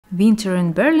Winter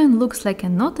in Berlin looks like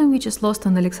an autumn which is lost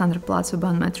on Alexanderplatz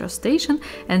U-Bahn metro station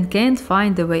and can't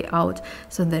find a way out,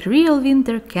 so the real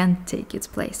winter can't take its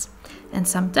place. And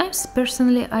sometimes,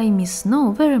 personally, I miss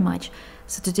snow very much,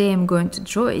 so today I'm going to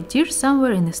draw a deer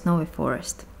somewhere in a snowy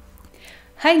forest.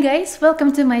 Hi guys,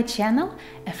 welcome to my channel.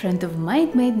 A friend of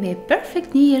mine made me a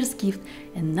perfect New Year's gift,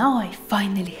 and now I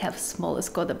finally have small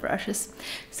Escoda brushes.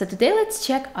 So today let's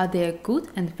check are they good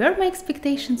and were my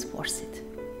expectations worth it.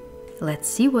 Let's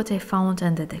see what I found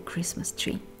under the Christmas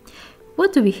tree.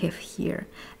 What do we have here?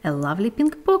 A lovely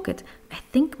pink pocket. I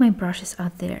think my brushes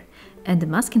are there. And the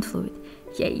masking fluid.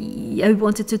 Yay! I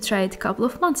wanted to try it a couple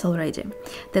of months already.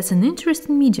 That's an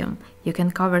interesting medium. You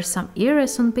can cover some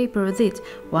areas on paper with it.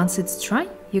 Once it's dry,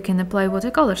 you can apply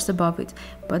watercolors above it,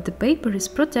 but the paper is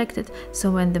protected, so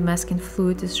when the masking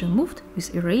fluid is removed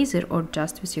with eraser or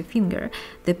just with your finger,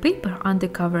 the paper on the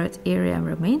covered area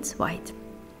remains white.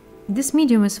 This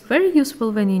medium is very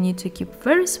useful when you need to keep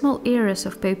very small areas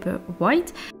of paper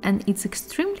white and it's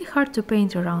extremely hard to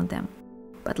paint around them.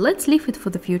 But let's leave it for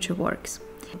the future works.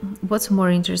 What's more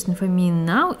interesting for me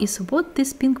now is what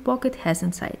this pink pocket has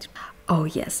inside. Oh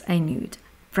yes, I knew it.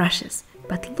 Brushes.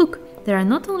 But look, there are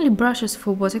not only brushes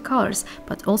for watercolors,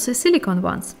 but also silicone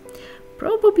ones.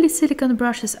 Probably silicone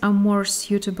brushes are more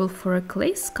suitable for a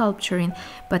clay sculpturing,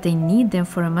 but I need them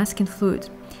for a masking fluid.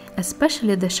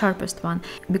 Especially the sharpest one,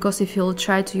 because if you'll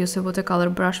try to use a watercolor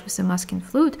brush with a masking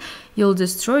fluid, you'll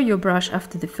destroy your brush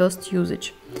after the first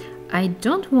usage. I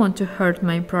don't want to hurt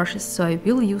my brushes, so I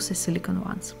will use the silicone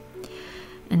ones.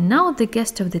 And now the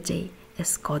guest of the day,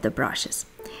 Escoda brushes.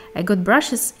 I got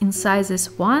brushes in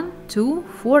sizes 1, 2,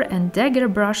 4 and dagger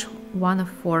brush 1 of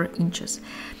 4 inches.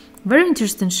 Very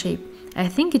interesting shape. I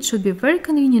think it should be very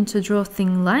convenient to draw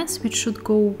thin lines which should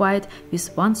go wide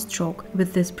with one stroke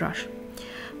with this brush.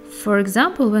 For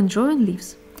example, when drawing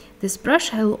leaves. This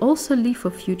brush I will also leave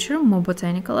for future, more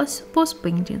botanical, I suppose,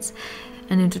 paintings,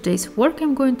 and in today's work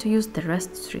I'm going to use the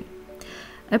rest 3.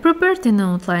 I prepared an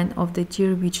outline of the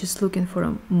deer which is looking for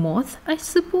a moth, I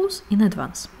suppose, in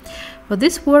advance. For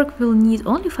this work we'll need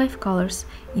only 5 colors: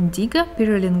 indigo,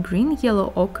 pyrrolene green,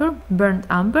 yellow ochre, burnt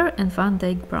umber and Van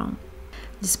Dyke brown.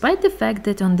 Despite the fact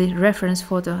that on the reference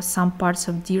photo some parts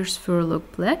of deer's fur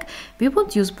look black, we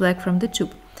won't use black from the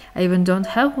tube. I even don't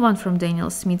have one from Daniel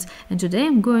Smith's, and today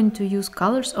I'm going to use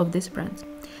colors of this brand.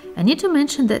 I need to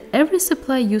mention that every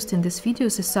supply used in this video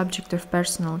is a subject of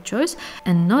personal choice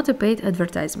and not a paid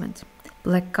advertisement.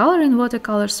 Black color in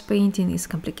watercolors painting is a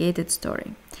complicated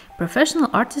story. Professional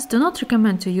artists do not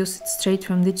recommend to use it straight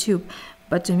from the tube,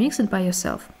 but to mix it by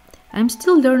yourself. I'm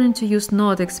still learning to use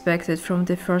not expected from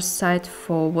the first sight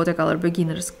for watercolor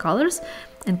beginners colors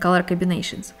and color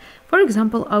combinations. For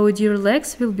example, our deer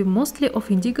legs will be mostly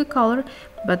of indigo color,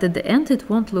 but at the end it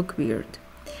won't look weird.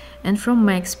 And from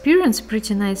my experience,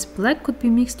 pretty nice black could be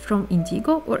mixed from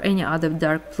indigo or any other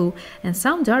dark blue and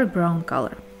some dark brown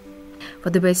color.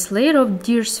 For the base layer of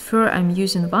deer's fur I'm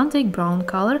using Van Dyke brown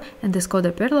color and the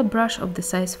Escoda Perla brush of the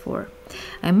size 4.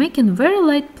 I'm making very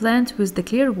light blend with the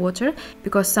clear water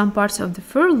because some parts of the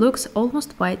fur looks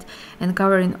almost white and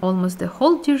covering almost the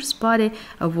whole deer's body,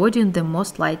 avoiding the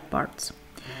most light parts.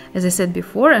 As I said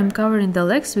before, I'm covering the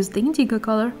legs with the indigo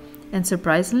color, and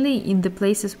surprisingly, in the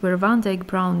places where Van Dyke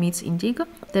brown meets indigo,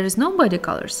 there is no body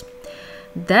colors.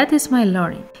 That is my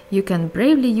learning. You can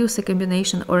bravely use a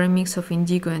combination or a mix of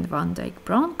indigo and Van Dyke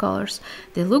brown colors,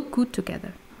 they look good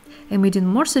together. I'm adding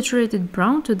more saturated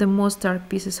brown to the most dark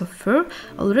pieces of fur,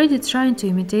 already trying to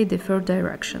imitate the fur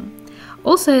direction.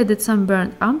 Also added some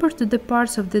burnt umber to the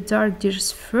parts of the dark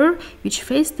deer's fur which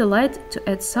face the light to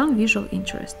add some visual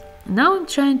interest. Now I'm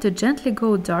trying to gently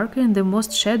go darker in the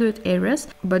most shadowed areas,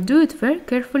 but do it very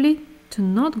carefully to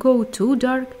not go too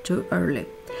dark too early.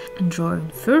 And drawing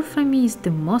fur for me is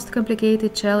the most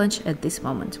complicated challenge at this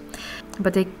moment.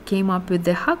 But I came up with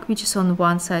the hack which is on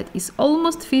one side is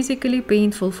almost physically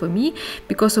painful for me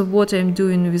because of what I'm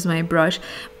doing with my brush,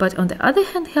 but on the other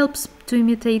hand helps to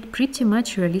imitate pretty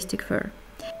much realistic fur.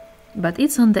 But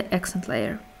it's on the accent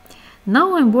layer.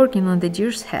 Now I'm working on the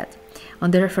deer's head.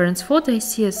 On the reference photo I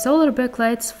see a solar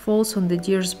backlight falls on the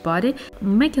deer's body,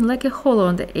 making like a hollow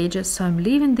on the edges, so I'm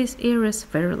leaving these areas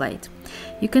very light.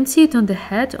 You can see it on the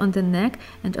head, on the neck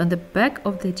and on the back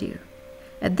of the deer.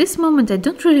 At this moment I'm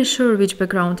not really sure which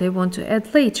background I want to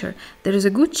add later. There is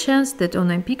a good chance that on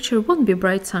my picture won't be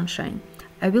bright sunshine.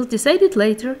 I will decide it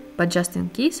later, but just in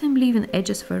case I'm leaving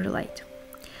edges very light.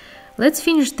 Let's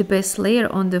finish the base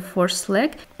layer on the fourth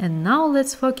leg, and now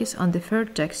let's focus on the fur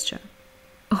texture.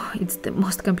 Oh, it's the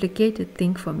most complicated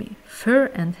thing for me,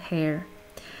 fur and hair.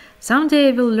 Someday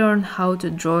I will learn how to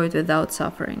draw it without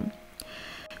suffering.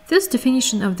 This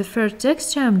definition of the fur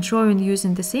texture I'm drawing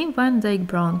using the same Van Dyke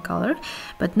brown color,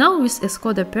 but now with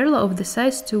Escoda Perla of the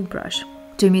size 2 brush.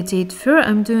 To imitate fur,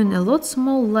 I'm doing a lot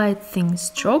small light thin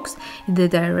strokes in the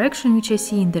direction which I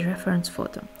see in the reference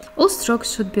photo. All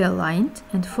strokes should be aligned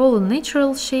and follow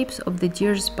natural shapes of the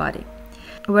deer's body.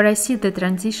 Where I see the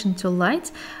transition to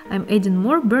light, I'm adding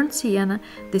more burnt sienna.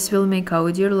 This will make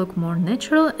our deer look more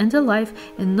natural and alive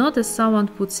and not as someone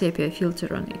put sepia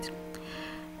filter on it.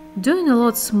 Doing a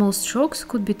lot of small strokes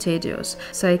could be tedious,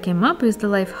 so I came up with the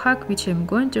life hack which I'm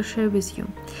going to share with you.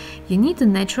 You need a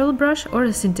natural brush or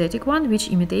a synthetic one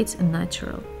which imitates a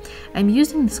natural. I'm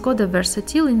using Escoda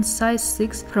Versatile in size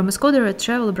 6 from Escoda Red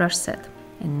Travel brush set.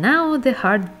 And now the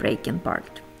heartbreaking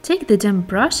part. Take the damp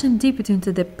brush and dip it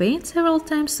into the paint several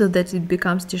times so that it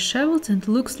becomes disheveled and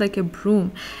looks like a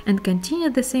broom, and continue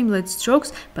the same light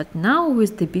strokes but now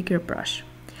with the bigger brush.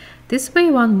 This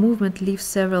way one movement leaves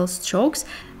several strokes.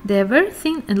 They are very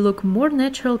thin and look more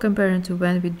natural compared to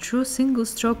when we drew single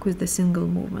stroke with the single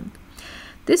movement.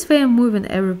 This way I'm moving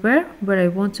everywhere where I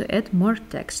want to add more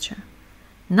texture.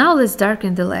 Now let's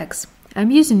darken the legs.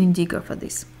 I'm using indigo for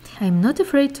this. I'm not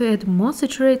afraid to add more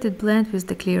saturated blend with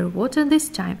the clear water this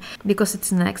time, because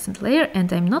it's an accent layer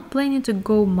and I'm not planning to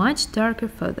go much darker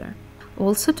further.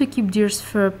 Also, to keep deer's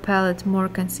fur palette more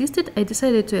consistent, I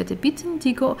decided to add a bit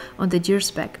indigo on the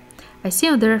deer's back. I see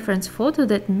on the reference photo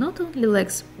that not only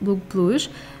legs look bluish,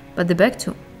 but the back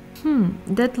too.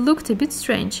 That looked a bit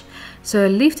strange, so I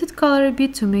lifted color a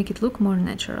bit to make it look more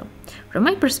natural. From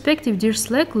my perspective, deer's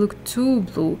leg looked too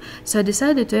blue, so I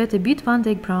decided to add a bit Van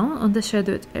Dyke brown on the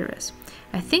shadowed areas.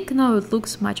 I think now it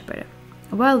looks much better.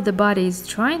 While the body is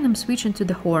drying, I'm switching to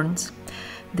the horns.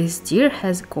 This deer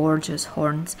has gorgeous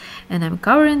horns, and I'm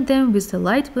covering them with the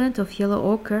light blend of yellow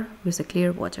ochre with the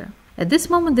clear water. At this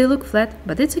moment they look flat,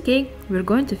 but it's okay, we're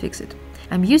going to fix it.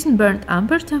 I'm using burnt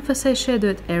umber to emphasize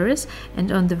shadowed areas,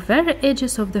 and on the very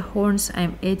edges of the horns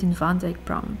I'm adding Van Dyke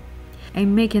brown.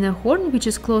 I'm making a horn which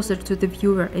is closer to the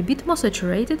viewer, a bit more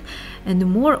saturated and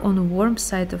more on the warm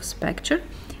side of spectre,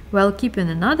 while keeping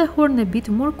another horn a bit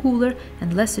more cooler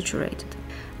and less saturated.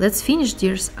 Let's finish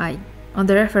deer's eye. On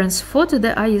the reference photo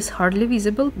the eye is hardly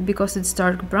visible because it's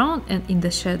dark brown and in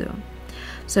the shadow.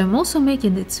 So I'm also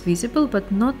making it visible but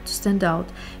not to stand out,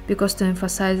 because to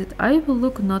emphasize it eye will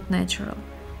look not natural.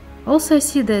 Also I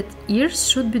see that ears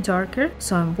should be darker,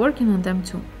 so I'm working on them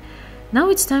too. Now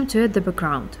it's time to add the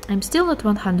background. I'm still not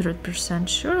 100%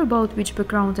 sure about which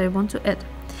background I want to add.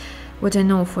 What I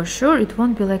know for sure, it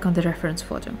won't be like on the reference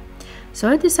photo. So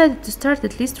I decided to start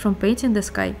at least from painting the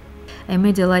sky. I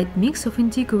made a light mix of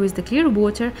indigo with the clear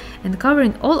water and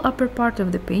covering all upper part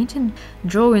of the painting,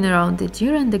 drawing around the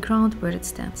deer and the ground where it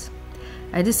stands.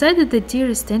 I decided the deer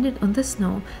is standing on the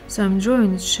snow, so I'm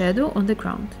drawing its shadow on the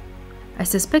ground. I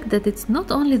suspect that it's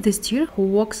not only this deer who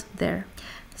walks there,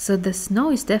 so the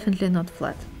snow is definitely not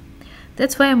flat.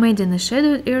 That's why I made the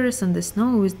shadowed areas on the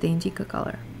snow with the indigo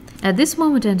color. At this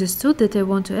moment I understood that I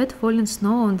want to add falling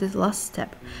snow on the last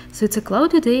step, so it's a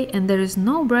cloudy day and there is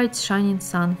no bright shining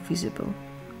sun visible.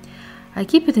 I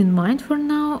keep it in mind for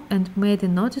now and made a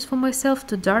notice for myself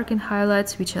to darken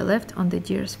highlights which I left on the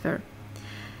deer's fur.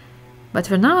 But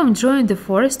for now I'm drawing the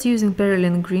forest using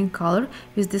perylene green color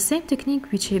with the same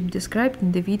technique which I described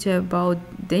in the video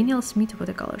about Daniel Smith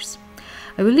watercolors.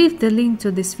 I will leave the link to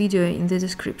this video in the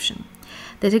description.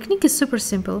 The technique is super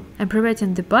simple. I'm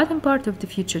preparing the bottom part of the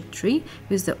future tree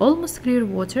with the almost clear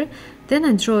water, then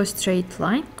I draw a straight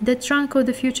line, the trunk of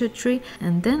the future tree,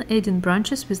 and then adding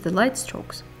branches with the light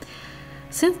strokes.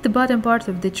 Since the bottom part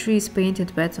of the tree is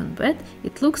painted wet on wet,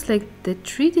 it looks like the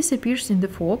tree disappears in the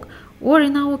fog, or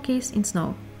in our case in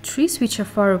snow. Trees which are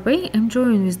far away I'm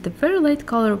drawing with the very light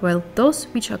color, while those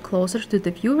which are closer to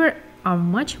the viewer are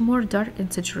much more dark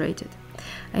and saturated.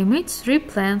 I made 3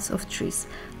 plants of trees,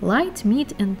 light,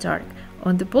 mid and dark,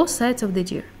 on the both sides of the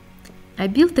deer. I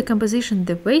built the composition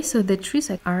the way so the trees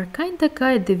are kinda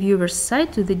guide the viewer's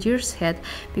side to the deer's head,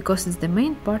 because it's the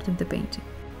main part of the painting.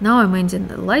 Now I'm adding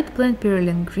the light blend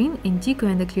perylene green, indigo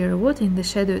and the clear water in the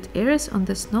shadowed areas on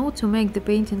the snow to make the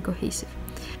painting cohesive.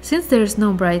 Since there is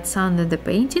no bright sun in the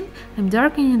painting, I'm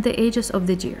darkening the edges of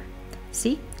the deer.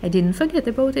 See, I didn't forget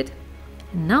about it.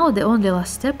 And now the only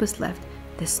last step is left,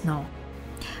 the snow.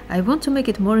 I want to make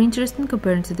it more interesting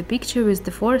compared to the picture with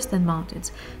the forest and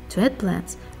mountains, to add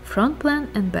plants, front plant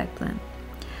and back plant.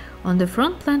 On the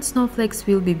front plant snowflakes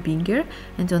will be bigger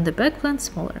and on the back plant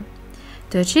smaller.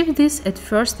 To achieve this, at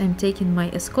first I'm taking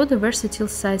my Escoda Versatile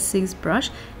size 6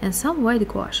 brush and some white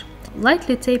gouache.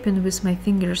 Lightly tapping with my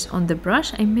fingers on the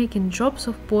brush, I'm making drops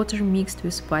of water mixed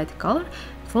with white color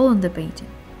fall on the painting.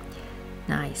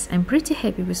 Nice, I'm pretty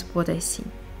happy with what I see.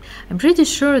 I'm pretty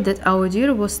sure that our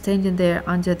deer was standing there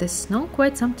under the snow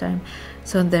quite some time,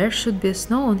 so there should be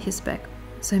snow on his back.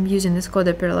 So I'm using the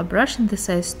Escoda Perla brush in the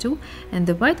size 2 and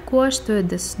the white gouache to add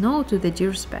the snow to the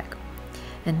deer's back.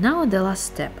 And now the last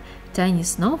step, tiny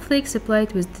snowflakes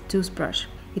applied with the toothbrush.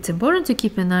 It's important to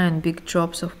keep an eye on big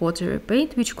drops of watery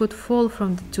paint which could fall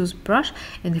from the toothbrush,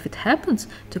 and if it happens,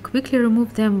 to quickly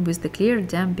remove them with the clear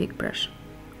damp big brush.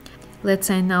 Let's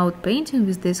sign out painting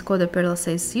with the Escoda Perla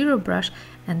size 0 brush,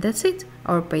 and that's it,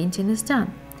 our painting is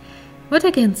done. What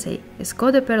I can say,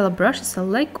 Escoda Perla brushes are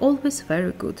like always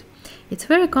very good. It's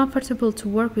very comfortable to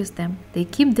work with them, they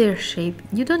keep their shape,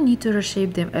 you don't need to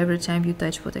reshape them every time you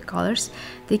touch watercolors,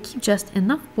 they keep just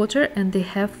enough water and they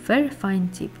have very fine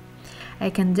tip. I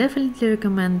can definitely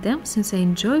recommend them since I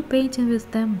enjoy painting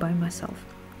with them by myself.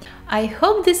 I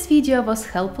hope this video was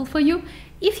helpful for you.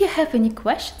 If you have any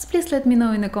questions, please let me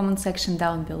know in the comment section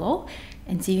down below,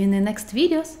 and see you in the next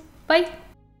videos. Bye!